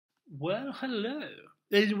Well, hello.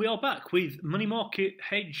 We are back with money market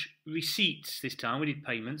hedge receipts this time. We did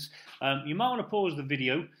payments. You might want to pause the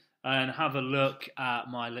video and have a look at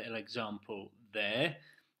my little example there.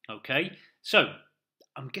 Okay, so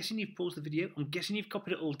I'm guessing you've paused the video. I'm guessing you've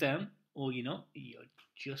copied it all down, or you're not. You're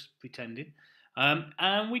just pretending.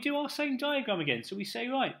 And we do our same diagram again. So we say,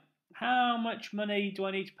 right, how much money do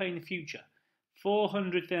I need to pay in the future?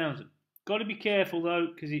 400,000. Got to be careful though,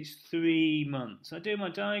 because it's 3 months. I do my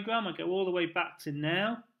diagram, I go all the way back to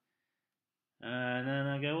now, and then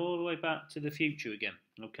I go all the way back to the future again.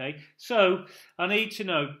 Okay, so I need to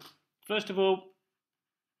know, first of all,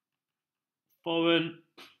 foreign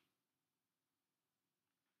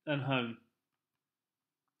and home.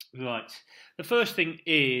 Right, the first thing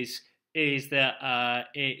is that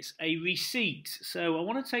it's a receipt. So I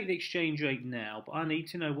want to take the exchange rate now, but I need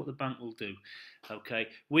to know what the bank will do. Okay,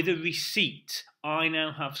 with a receipt, I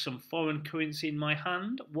now have some foreign currency in my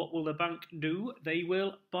hand. What will the bank do? They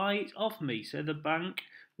will buy it off me. So the bank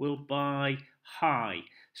will buy high.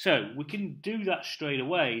 So we can do that straight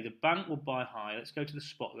away. The bank will buy high. Let's go to the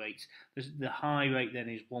spot rate. The high rate then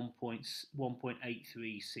is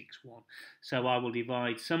 1.8361. So I will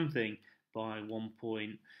divide something by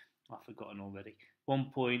I've forgotten already.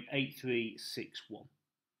 1.8361.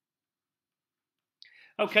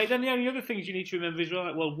 Okay, then the only other things you need to remember is,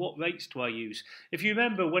 right, well, what rates do I use? If you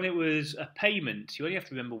remember when it was a payment, you only have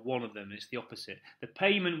to remember one of them, it's the opposite. The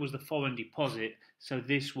payment was the foreign deposit, so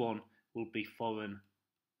this one will be foreign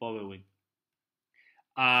borrowing.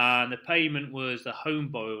 And the payment was the home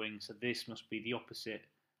borrowing, so this must be the opposite,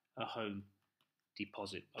 a home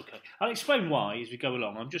deposit. Okay, I'll explain why as we go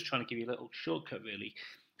along. I'm just trying to give you a little shortcut, really.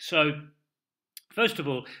 So, first of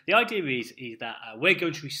all, the idea is that we're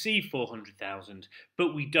going to receive 400,000,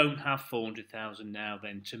 but we don't have 400,000 now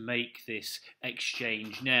then to make this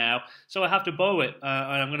exchange now. So I have to borrow it,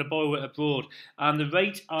 and I'm going to borrow it abroad. And the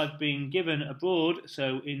rate I've been given abroad,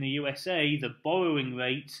 so in the USA, the borrowing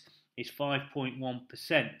rate is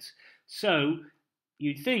 5.1%. So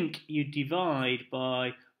you'd think you'd divide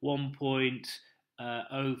by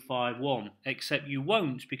 1.051, except you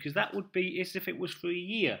won't, because that would be as if it was for a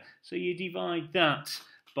year. So you divide that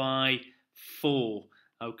by 4,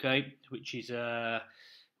 okay, which is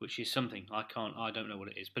something I don't know what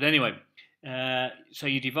it is, but anyway, so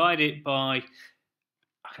you divide it by,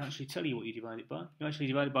 I can actually tell you what you divide it by. You actually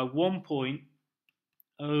divide it by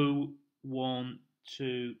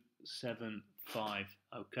 1.01275.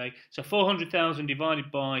 Okay, so 400,000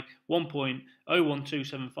 divided by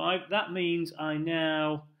 1.01275, that means I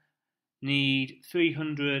now need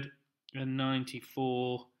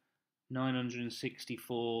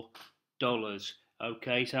 $394,964.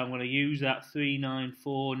 Okay, so I'm going to use that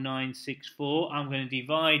 394,964. I'm going to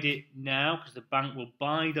divide it now because the bank will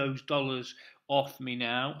buy those dollars off me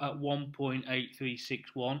now at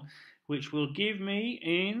 1.8361, which will give me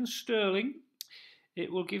in sterling. It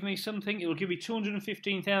will give me something. It will give me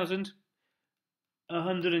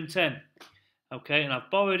 215,110. Okay, and I've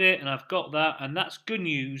borrowed it, and I've got that, and that's good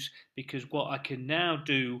news because what I can now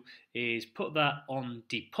do is put that on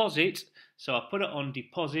deposit. So I put it on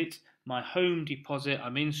deposit, my home deposit.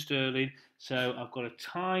 I'm in sterling, so I've got to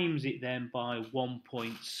times it then by 1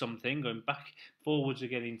 point something, going back forwards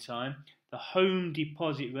again in time. The home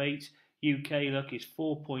deposit rate, UK look, is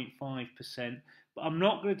 4.5%. But I'm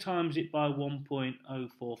not going to times it by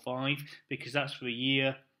 1.045 because that's for a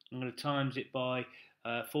year. I'm going to times it by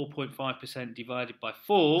 4.5% divided by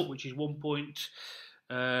 4, which is 1 point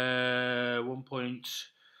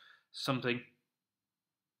something.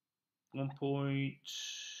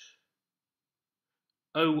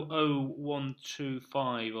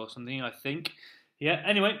 1.00125 or something, I think. Yeah,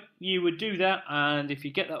 anyway, you would do that, and if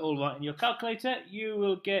you get that all right in your calculator, you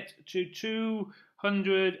will get to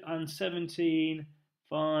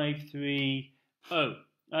 217,530.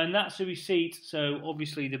 And that's a receipt, so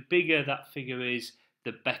obviously the bigger that figure is,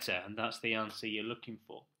 the better, and that's the answer you're looking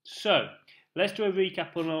for. So, let's do a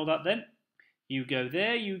recap on all that then. You go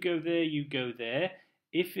there, you go there, you go there.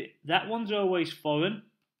 That one's always foreign,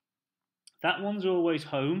 that one's always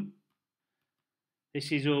home,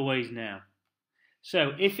 this is always now.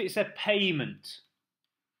 So, if it's a payment,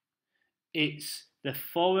 it's the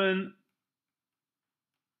foreign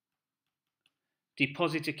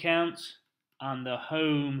deposit account and the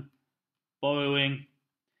home borrowing.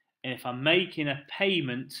 And if I'm making a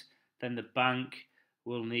payment, then the bank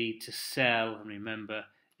will need to sell, and remember,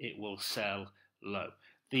 it will sell low.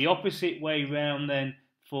 The opposite way round then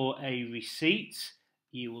for a receipt,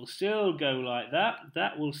 you will still go like that.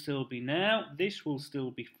 That will still be now. This will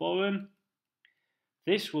still be foreign.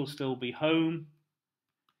 This will still be home.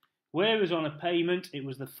 Whereas on a payment, it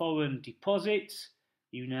was the foreign deposit.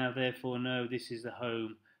 You now therefore know this is the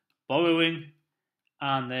home borrowing,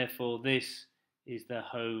 and therefore this is the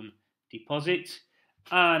home deposit.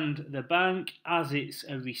 And the bank, as it's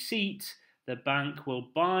a receipt, the bank will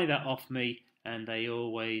buy that off me, and they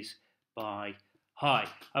always buy high.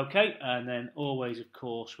 Okay, and then always, of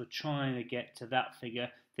course, we're trying to get to that figure.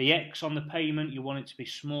 The X on the payment, you want it to be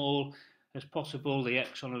small as possible. The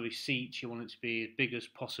X on a receipt, you want it to be as big as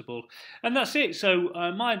possible. And that's it. So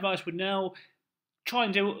my advice would now try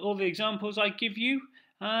and do all the examples I give you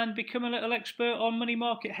and become a little expert on money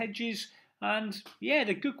market hedges. And yeah,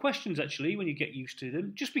 they're good questions actually when you get used to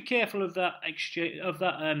them. Just be careful of that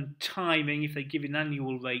timing. If they give an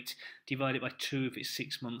annual rate, divide it by 2 if it's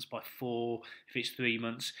 6 months, by 4 if it's 3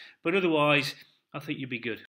 months. But otherwise, I think you'll be good.